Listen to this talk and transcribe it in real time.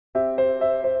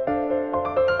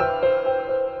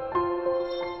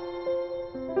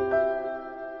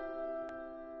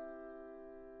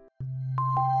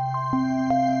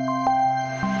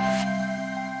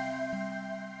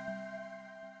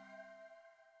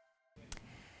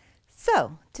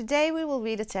So, today we will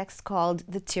read a text called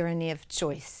The Tyranny of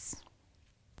Choice.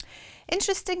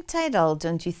 Interesting title,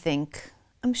 don't you think?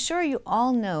 I'm sure you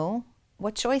all know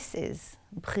what choice is,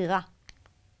 בחירה.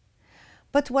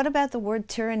 But what about the word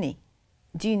tyranny?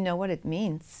 Do you know what it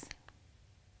means?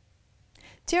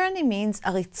 Tyranny means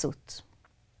עריצות.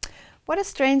 What a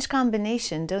strange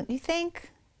combination, don't you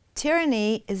think?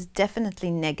 Tyranny is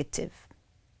definitely negative.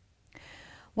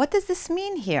 What does this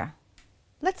mean here?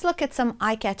 Let's look at some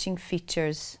eye-catching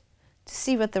features to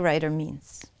see what the writer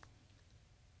means.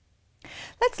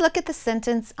 Let's look at the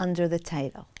sentence under the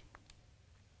title.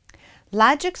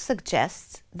 Logic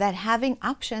suggests that having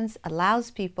options allows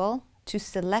people to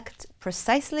select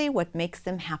precisely what makes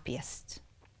them happiest.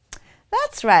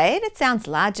 That's right, it sounds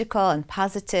logical and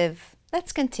positive.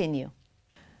 Let's continue.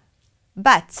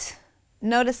 But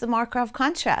notice the marker of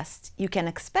contrast. You can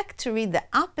expect to read the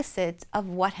opposite of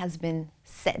what has been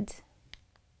said.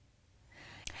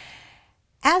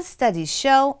 As studies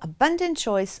show, abundant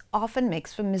choice often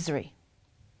makes for misery.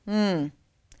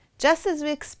 Just as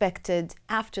we expected,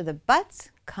 after the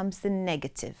but comes the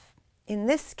negative. In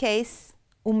this case,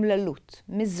 אומללות,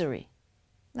 misery.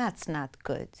 That's not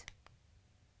good.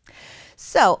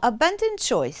 So, abundant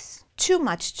choice, too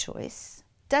much choice,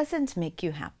 doesn't make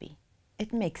you happy.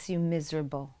 It makes you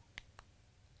miserable.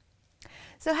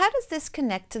 So how does this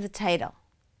connect to the title?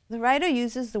 The writer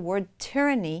uses the word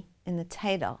tyranny in the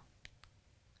title.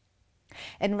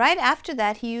 And right after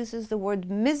that, he uses the word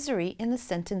misery in the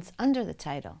sentence under the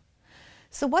title.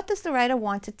 So what does the writer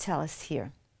want to tell us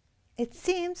here? It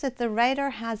seems that the writer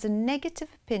has a negative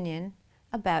opinion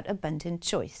about abundant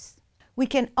choice. We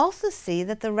can also see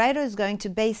that the writer is going to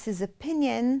base his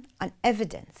opinion on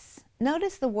evidence.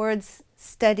 Notice the words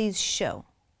studies show.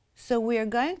 So we are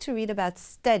going to read about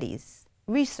studies,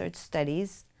 research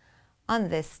studies, on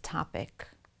this topic.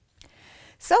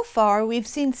 So far, we've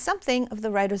seen something of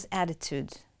the writer's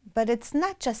attitude, but it's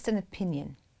not just an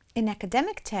opinion. In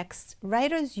academic texts,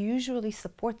 writers usually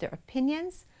support their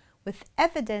opinions with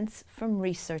evidence from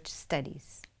research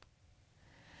studies.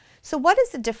 So what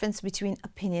is the difference between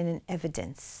opinion and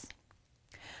evidence?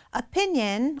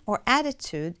 Opinion or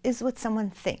attitude is what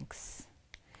someone thinks.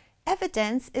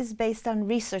 Evidence is based on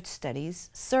research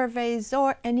studies, surveys,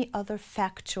 or any other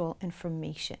factual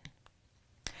information.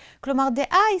 כלומר,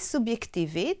 דעה היא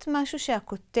סובייקטיבית, משהו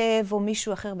שהכותב או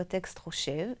מישהו אחר בטקסט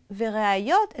חושב,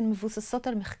 וראיות הן מבוססות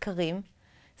על מחקרים,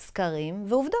 סקרים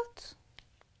ועובדות.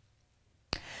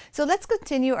 So let's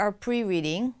continue our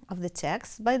pre-reading of the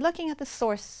text by looking at the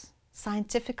source,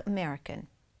 Scientific American,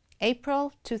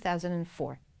 April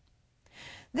 2004.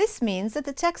 This means that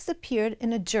the text appeared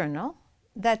in a journal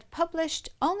that published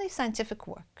only scientific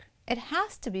work. It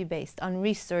has to be based on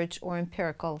research or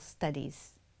empirical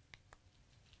studies.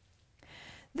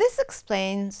 This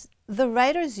explains the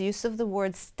writer's use of the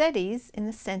word studies in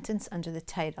the sentence under the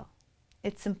title.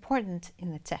 It's important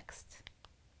in the text.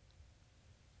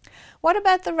 What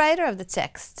about the writer of the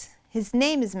text? His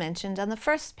name is mentioned on the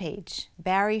first page,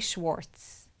 Barry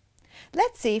Schwartz.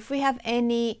 Let's see if we have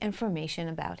any information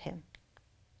about him.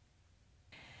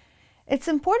 It's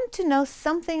important to know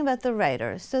something about the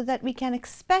writer so that we can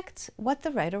expect what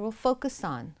the writer will focus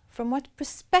on, from what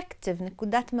perspective,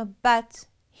 נקודת מבט,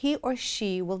 he or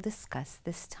she will discuss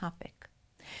this topic.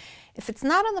 If it's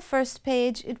not on the first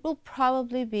page, it will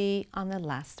probably be on the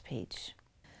last page.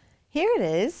 Here it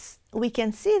is. We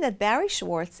can see that Barry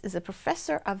Schwartz is a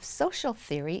professor of social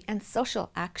theory and social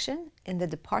action in the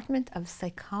Department of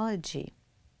Psychology.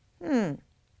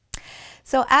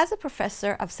 So as a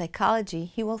professor of psychology,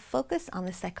 he will focus on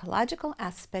the psychological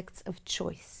aspects of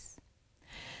choice.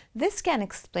 This can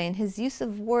explain his use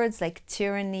of words like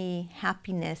tyranny,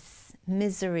 happiness,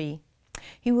 misery.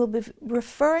 He will be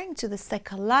referring to the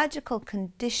psychological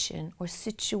condition or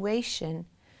situation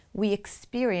we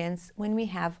experience when we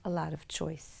have a lot of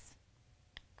choice.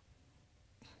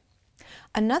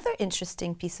 Another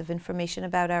interesting piece of information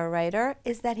about our writer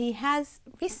is that he has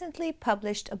recently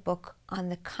published a book on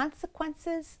the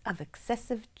consequences of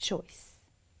excessive choice.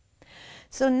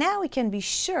 So now we can be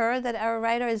sure that our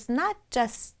writer is not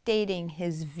just stating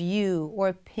his view or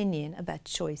opinion about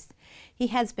choice. He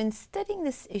has been studying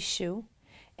this issue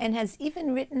and has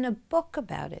even written a book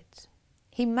about it.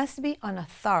 He must be an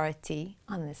authority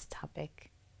on this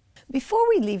topic. Before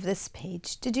we leave this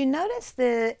page, did you notice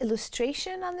the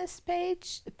illustration on this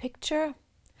page, the picture?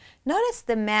 Notice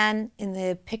the man in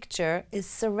the picture is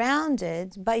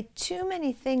surrounded by too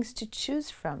many things to choose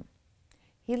from.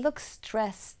 He looks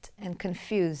stressed and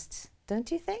confused,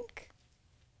 don't you think?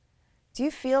 Do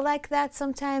you feel like that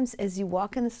sometimes as you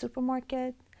walk in the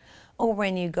supermarket? Or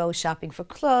when you go shopping for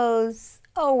clothes?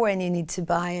 or when you need to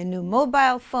buy a new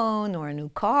mobile phone or a new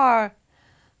car.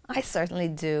 I certainly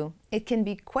do. It can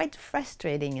be quite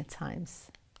frustrating at times.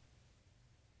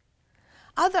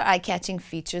 Other eye-catching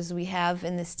features we have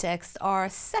in this text are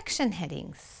section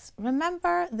headings.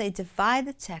 Remember, they divide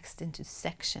the text into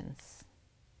sections.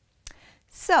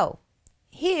 So,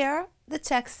 here the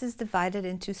text is divided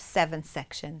into 7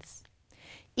 sections.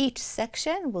 Each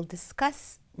section will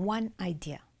discuss one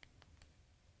idea.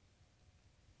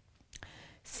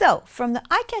 So, from the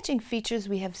eye-catching features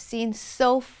we have seen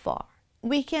so far,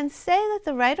 we can say that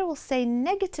the writer will say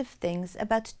negative things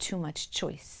about too much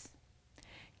choice.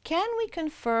 Can we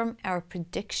confirm our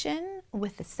prediction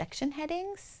with the section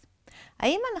headings?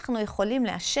 האם אנחנו יכולים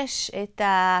לאשש את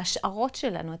ההשערות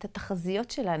שלנו, את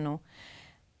התחזיות שלנו,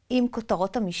 עם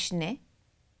כותרות המשנה?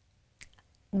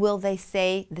 Will they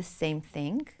say the same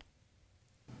thing?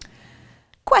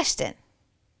 Question.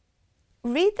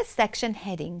 Read the section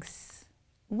headings.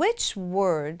 Which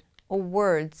word or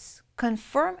words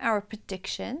confirm our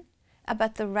prediction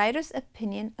about the writer's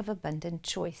opinion of abundant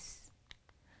choice?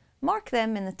 Mark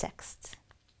them in the text.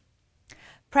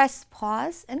 Press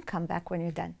pause and come back when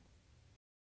you're done.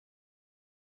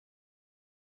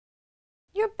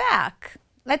 You're back.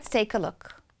 Let's take a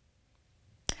look.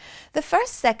 The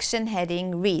first section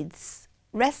heading reads,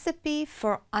 Recipe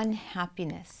for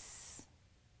Unhappiness.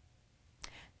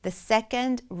 The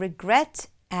second, Regret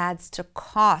adds to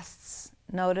costs.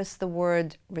 Notice the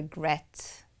word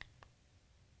regret.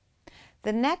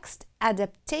 The next,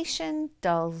 Adaptation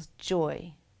dulls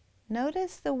joy.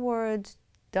 Notice the word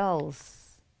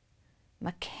dulls.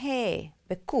 מכה,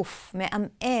 בקוף,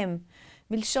 מעמעם,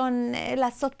 מלשון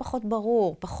לעשות פחות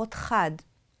ברור, פחות חד.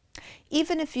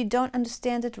 Even if you don't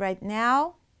understand it right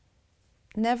now,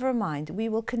 never mind. We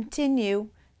will continue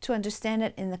to understand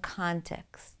it in the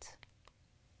context.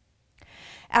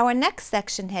 Our next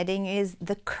section heading is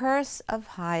The Curse of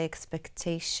High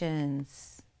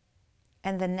Expectations.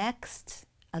 And the next,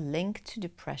 A Link to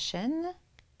Depression.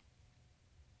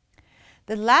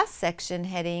 The last section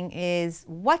heading is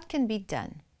What Can Be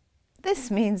Done?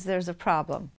 This means there's a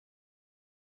problem.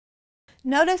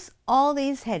 Notice all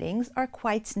these headings are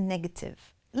quite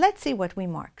negative. Let's see what we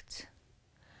marked.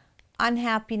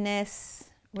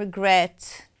 Unhappiness,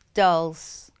 regret,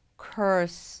 dulls,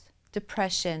 curse,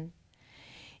 depression.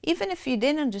 Even if you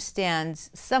didn't understand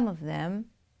some of them,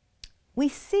 we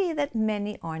see that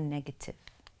many are negative.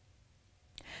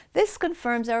 This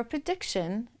confirms our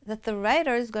prediction that the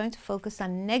writer is going to focus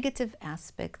on negative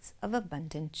aspects of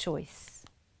abundant choice.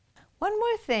 One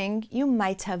more thing you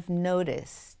might have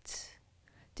noticed.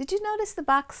 Did you notice the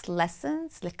box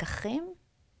Lessons, לקחים?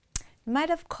 It might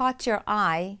have caught your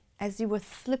eye as you were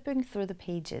flipping through the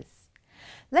pages.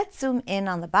 Let's zoom in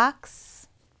on the box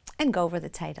and go over the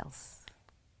titles.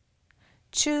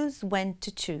 Choose when to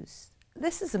choose.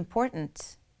 This is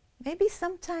important. Maybe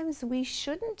sometimes we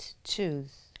shouldn't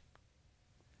choose.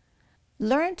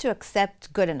 Learn to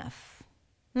accept good enough.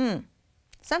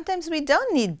 Sometimes we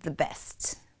don't need the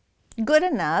best. Good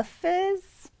enough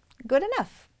is good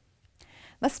enough.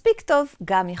 מספיק טוב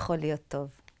גם יכול להיות טוב.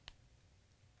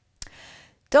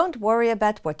 Don't worry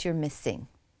about what you're missing.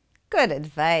 Good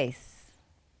advice.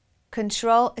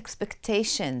 Control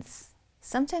expectations.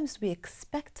 Sometimes we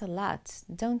expect a lot,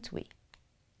 don't we?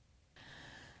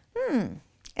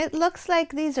 It looks like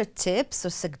these are tips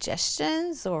or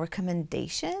suggestions or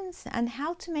recommendations on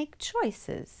how to make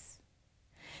choices.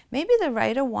 Maybe the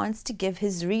writer wants to give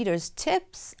his readers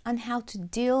tips on how to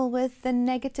deal with the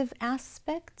negative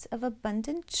aspects of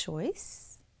abundant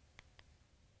choice.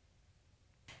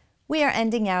 We are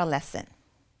ending our lesson.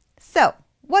 So,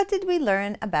 what did we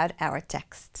learn about our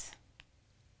text?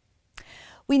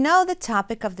 We know the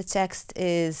topic of the text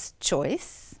is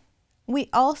choice. We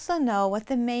also know what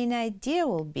the main idea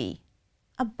will be,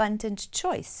 abundant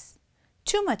choice.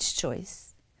 Too much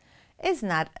choice is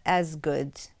not as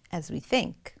good as we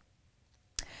think.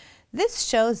 This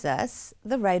shows us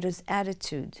the writer's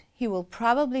attitude. He will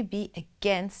probably be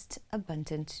against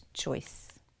abundant choice.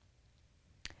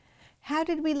 How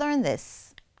did we learn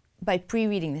this? By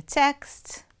pre-reading the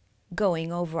text,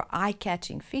 going over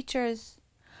eye-catching features.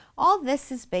 All this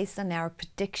is based on our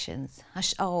predictions,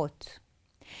 השערות.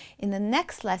 In the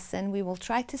next lesson, we will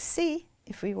try to see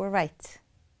if we were right.